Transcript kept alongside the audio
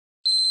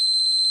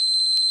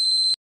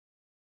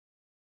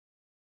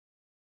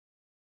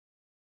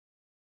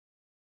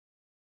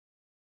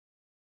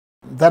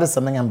that is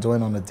something I'm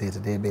doing on a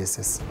day-to-day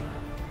basis.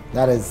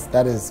 That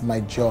is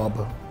my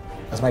job.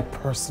 That's my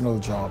personal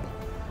job,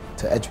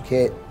 to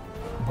educate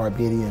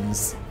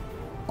Barbadians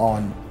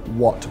on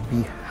what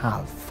we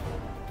have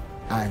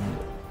and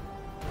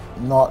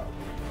not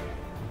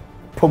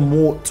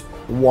promote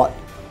what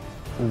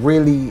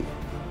really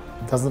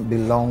doesn't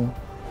belong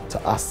to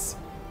us.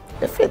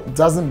 If it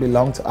doesn't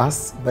belong to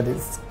us, but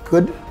it's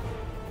good,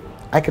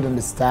 I can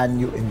understand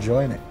you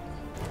enjoying it.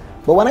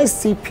 But when I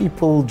see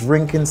people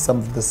drinking some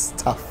of the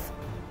stuff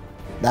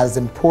that is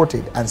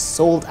imported and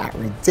sold at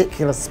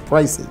ridiculous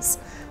prices,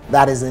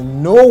 that is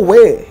in no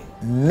way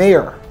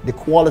near the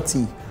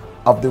quality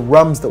of the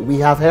rums that we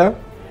have here,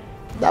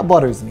 that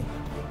bothers me.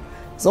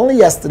 It's only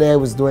yesterday I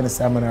was doing a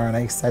seminar and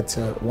I said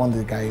to one of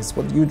the guys,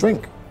 what do you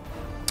drink?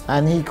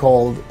 And he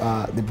called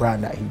the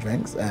brand that he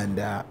drinks, and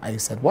I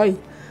said, why?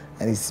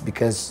 And he said,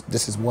 because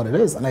this is what it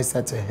is. And I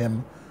said to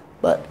him,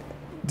 but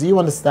do you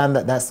understand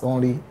that that's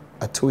only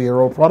a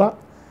 2-year-old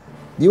product?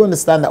 Do you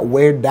understand that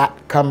where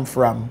that come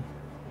from,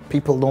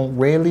 people don't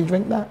really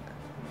drink that?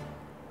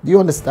 Do you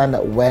understand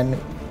that when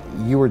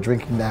you are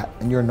drinking that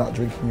and you're not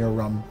drinking your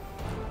rum,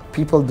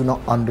 people do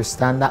not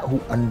understand that who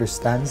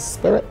understands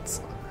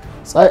spirits?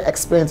 So I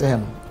explained to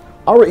him,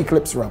 our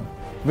Eclipse rum,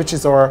 which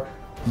is our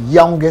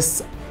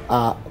youngest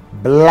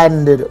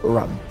blended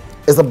rum,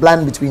 is a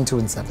blend between 2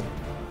 and 7.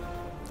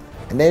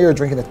 And then you're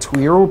drinking a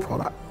 2-year-old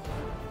product.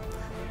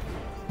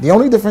 The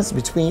only difference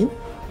between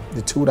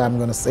the two that I'm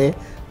going to say,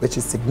 which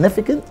is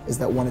significant, is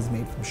that one is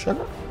made from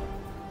sugar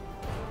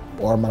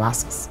or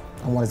molasses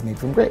and one is made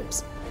from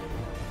grapes.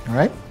 All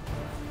right?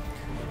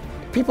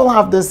 People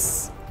have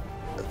this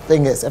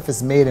thing as if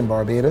it's made in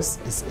Barbados.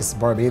 It's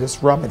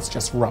Barbados rum. It's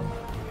just rum.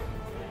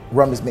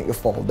 Rum is make you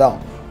fall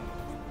down.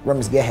 Rum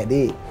is get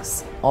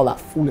headaches. All that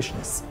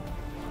foolishness.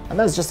 And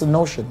that's just a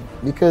notion,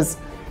 because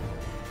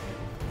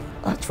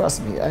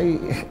trust me,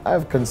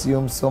 I've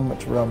consumed so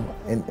much rum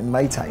in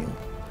my time.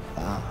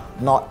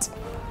 Not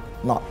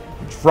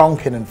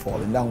drunken and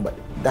falling down, but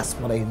that's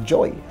what I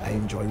enjoy. I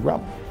enjoy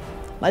rum.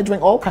 And I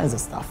drink all kinds of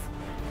stuff,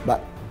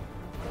 but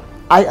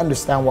I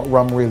understand what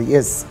rum really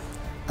is.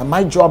 And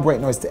my job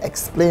right now is to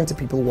explain to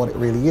people what it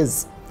really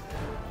is.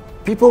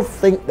 People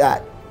think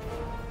that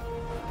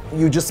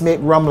you just make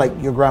rum like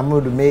your grandma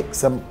would make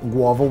some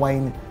guava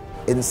wine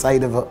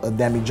inside of a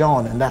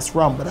demijohn, and that's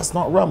rum, but that's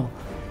not rum.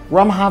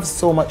 Rum has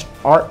so much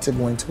art to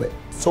go into it,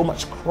 so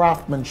much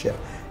craftsmanship.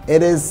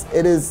 It is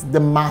the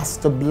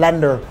master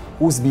blender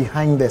who's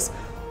behind this,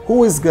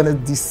 who is going to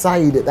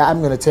decide that I'm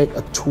going to take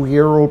a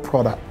 2-year-old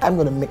product, I'm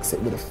going to mix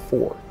it with a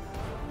 4,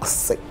 a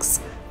 6.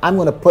 I'm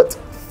going to put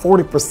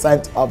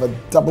 40% of a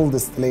double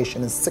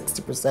distillation and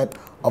 60%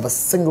 of a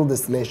single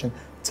distillation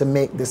to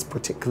make this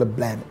particular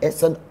blend.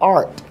 It's an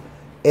art.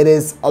 It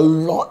is a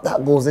lot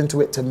that goes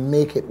into it to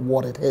make it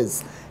what it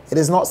is. It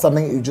is not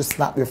something that you just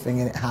snap your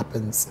finger and it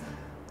happens.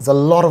 There's a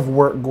lot of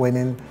work going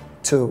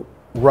into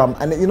rum.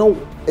 And you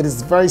know, it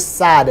is very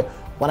sad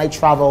when I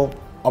travel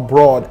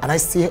abroad and I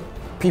see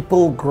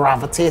people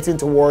gravitating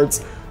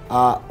towards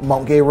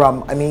Mount Gay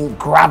rum. I mean,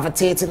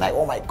 gravitating like,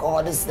 oh my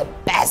God, this is the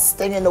best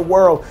thing in the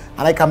world.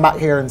 And I come back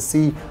here and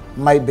see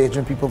my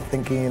Bajan people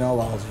thinking, you know,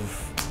 well,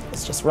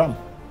 it's just rum.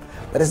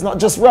 But it's not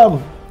just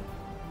rum.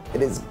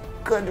 It is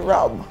good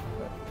rum.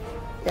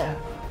 Yeah.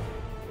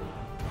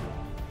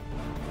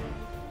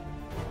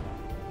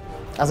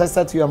 As I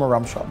said to you, I'm a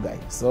rum shop guy.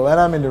 So when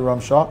I'm in the rum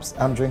shops,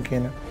 I'm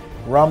drinking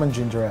rum and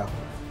ginger ale.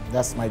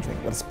 That's my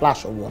drink, with a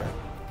splash of water.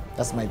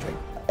 That's my drink.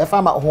 If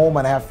I'm at home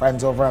and I have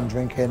friends over, I'm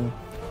drinking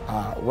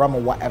rum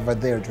or whatever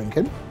they're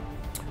drinking.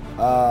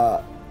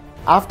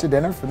 After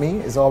dinner for me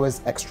is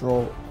always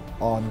extra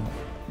on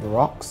the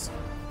rocks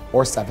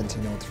or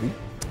 1703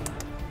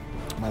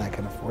 when I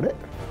can afford it.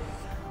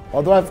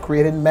 Although I've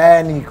created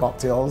many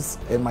cocktails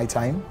in my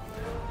time,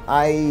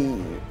 I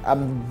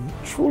am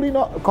truly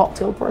not a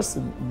cocktail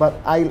person, but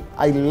I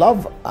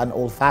love an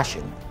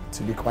old-fashioned,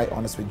 to be quite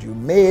honest with you,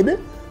 made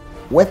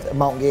with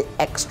Mount Gay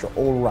extra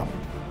old rum.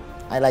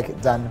 I like it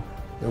done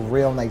the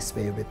real nice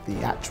way with the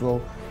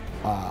actual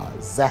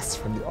zest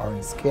from the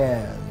orange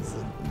skins,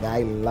 and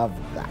I love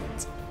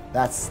that.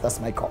 That's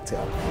my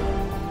cocktail.